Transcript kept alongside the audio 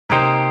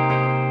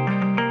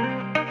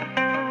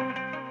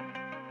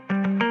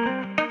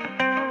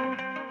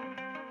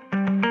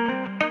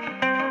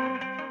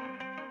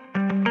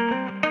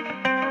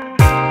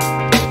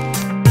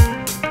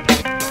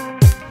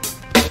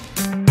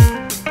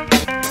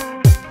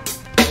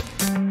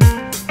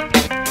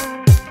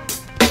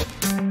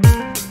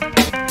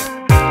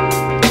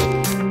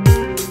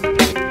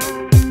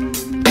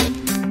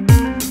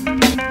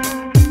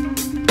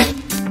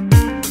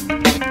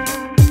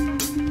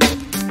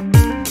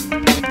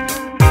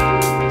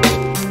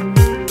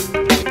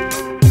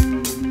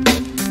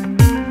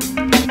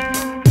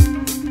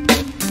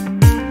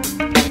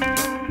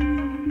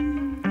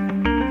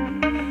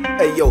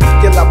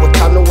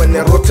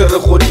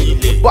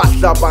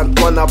Tlotla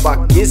bantwana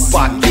bakis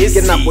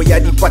Ke nako ya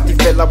di party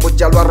fela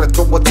bojalwa re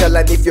tlo botela.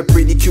 And if you're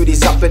pretty cute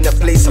is up in the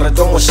place re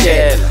tlo mo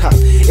share.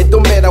 It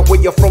don't matter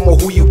where you're from or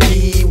who you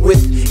be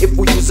with. If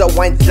we use a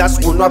wine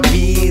glass we'll not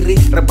be re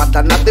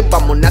batla nothing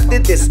but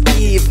monate this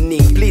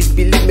evening. Please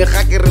believe me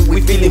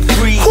we feeling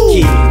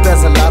freaky.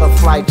 There's a lot of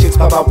fly chicks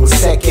baba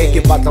buseke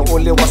ke batla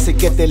ole wa se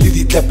kete le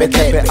di tepe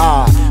tepe.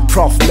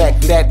 Prof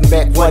Mac net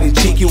Mac what it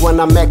cheeky when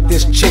I make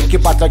this chick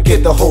ke batla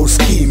get the whole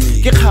scheme.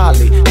 Ke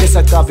khale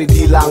lesa gavi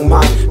di lang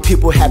man.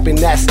 People happy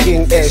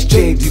asking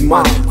SJ di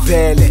man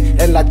vele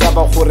en la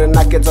taba gore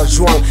na ke tsa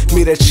jwang.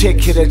 Meet a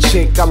chick hit a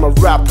chick I'm a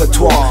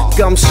repertoire.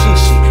 Gum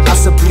shishi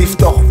as a blief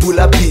doch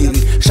bula biri.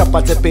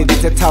 Shapate pedi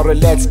te tare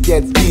let's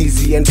get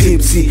busy and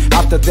tipsy.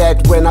 After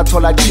that when I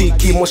told her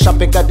cheeky mo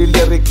shapeka di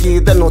lyrically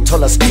then no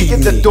told her speedy.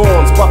 In the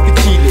dawns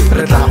Baphixile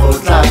re tla go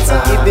tlatsa.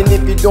 Even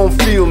if you don't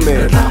feel me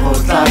re tla go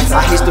tlatsa.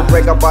 I hate to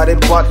brag about it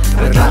but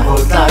re tla go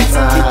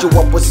tlatsa. hit you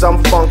up with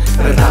some funk.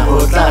 Re tla go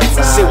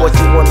tlatsa. Say what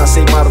you wanna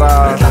say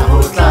mara. Re tla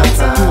go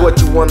tlatsa. Do what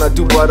you wanna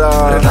do but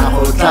Re tla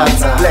go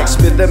tlatsa.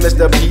 Blacksmith and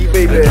Mr. B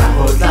baby. Re tla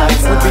go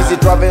tlatsa. We busy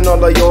driving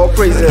all of your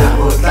crazy. Re tla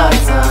go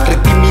tlatsa. Re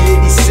timile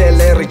di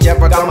sele re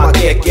jaba ka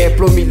makeke.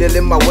 Plomile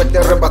le mawete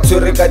re ba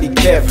tshwere ka di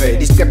keve.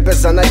 Di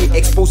skepesana di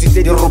expose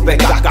di rope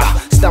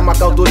kaka.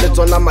 Stomach out le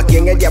tsona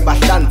makenge di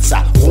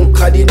abahlanza.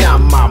 Ronka di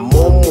nama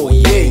momo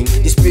yeng.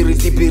 The spirit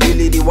di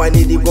pirili di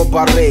wine di go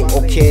bareng.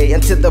 Okay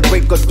until the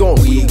break of dawn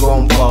we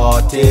gon'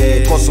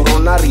 party. Cause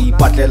rona re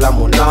ipatlela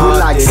monate. We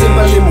like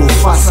Simba le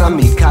Mufasa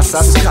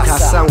Mikasa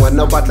Skasa.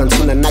 Ngwana batla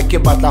ntuna na ke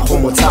batla go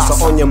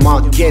motsasa. On your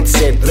mark get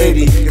set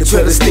ready. Ke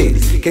tshwere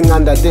steady. Ke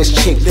nganda this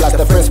chick plus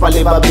the friends ba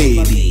le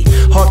babedi.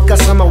 Hot ka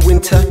summer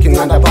winter ke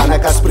nganda bana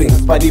ka spring.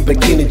 Body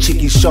bikini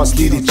cheeky shots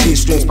lead the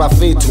G-strings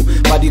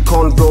Baphixile. Body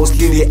cornrows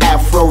lead the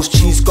afros.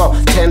 Cheese got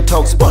 10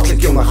 talks bottle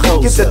ke my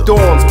hoes. Get the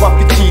dawns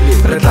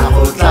Baphixile Re tla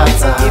go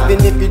tlatsa.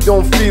 Even if you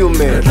don't feel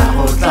me Re tla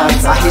go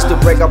tlatsa. I hate to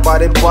brag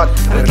about it but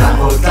Re tla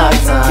go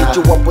tlatsa. hit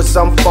you up with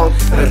some funk.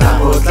 Re tla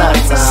go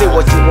tlatsa. Say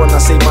what you wanna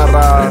say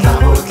mara. Re tla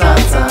go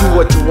tlatsa. Do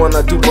what you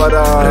wanna do but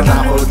Re tla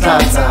go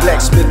tlatsa.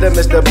 Blacksmith and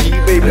Mr. B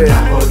baby. Re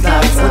tla go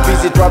tlatsa. We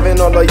busy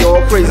driving all of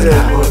your crazy. Re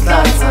tla go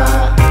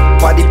tlatsa.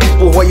 Party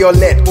people where you're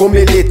let go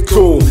me lit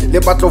crew. Le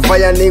batlo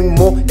vaya ning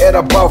mo at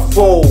about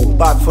 4.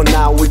 But for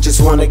now we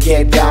just wanna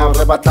get down.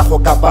 Re batla go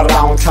kapa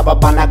round tlhaba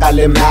bana ka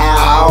le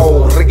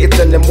Ow, re get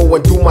in the mood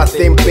and do my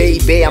thing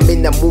baby. I'm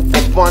in the mood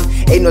for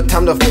fun, ain't no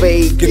time to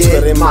fake ke it.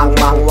 tshwere mang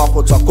wa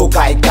go tswa ko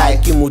kae kae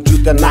ke mo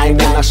juta 9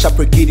 na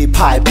shapre ke di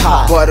pie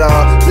pie. But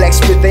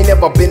Blacksmith ain't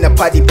never been a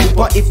party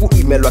pooper. If you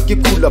email like you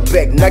cooler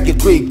back, now get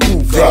great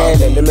goof.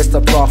 Vele le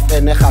Mr. Prof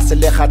ene ga se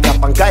le ga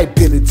tapa nka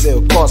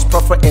ipiritse cause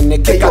prof ene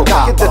ke Hey yo,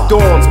 ka get the kapa.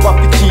 dawns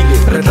Baphixile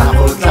Re tla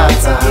go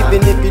tlatsa.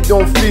 Even if you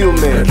don't feel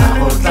me Re tla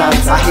go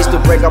tlatsa. I hate to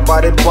brag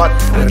about it but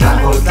Re tla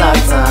go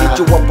tlatsa. hit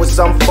you up with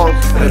some funk.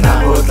 Re tla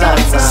go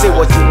tlatsa. Say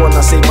what you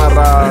wanna say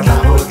mara. Re tla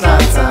go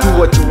tlatsa. Do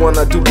what you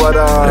wanna do but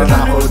Re tla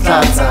go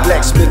tlatsa.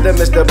 Blacksmith and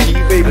Mr. B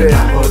baby. Re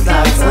tla go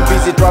tlatsa. We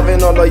busy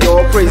driving all of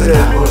your crazy. Re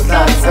tla go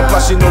tlatsa. And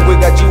plus you know we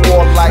got you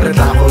all like Re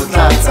tla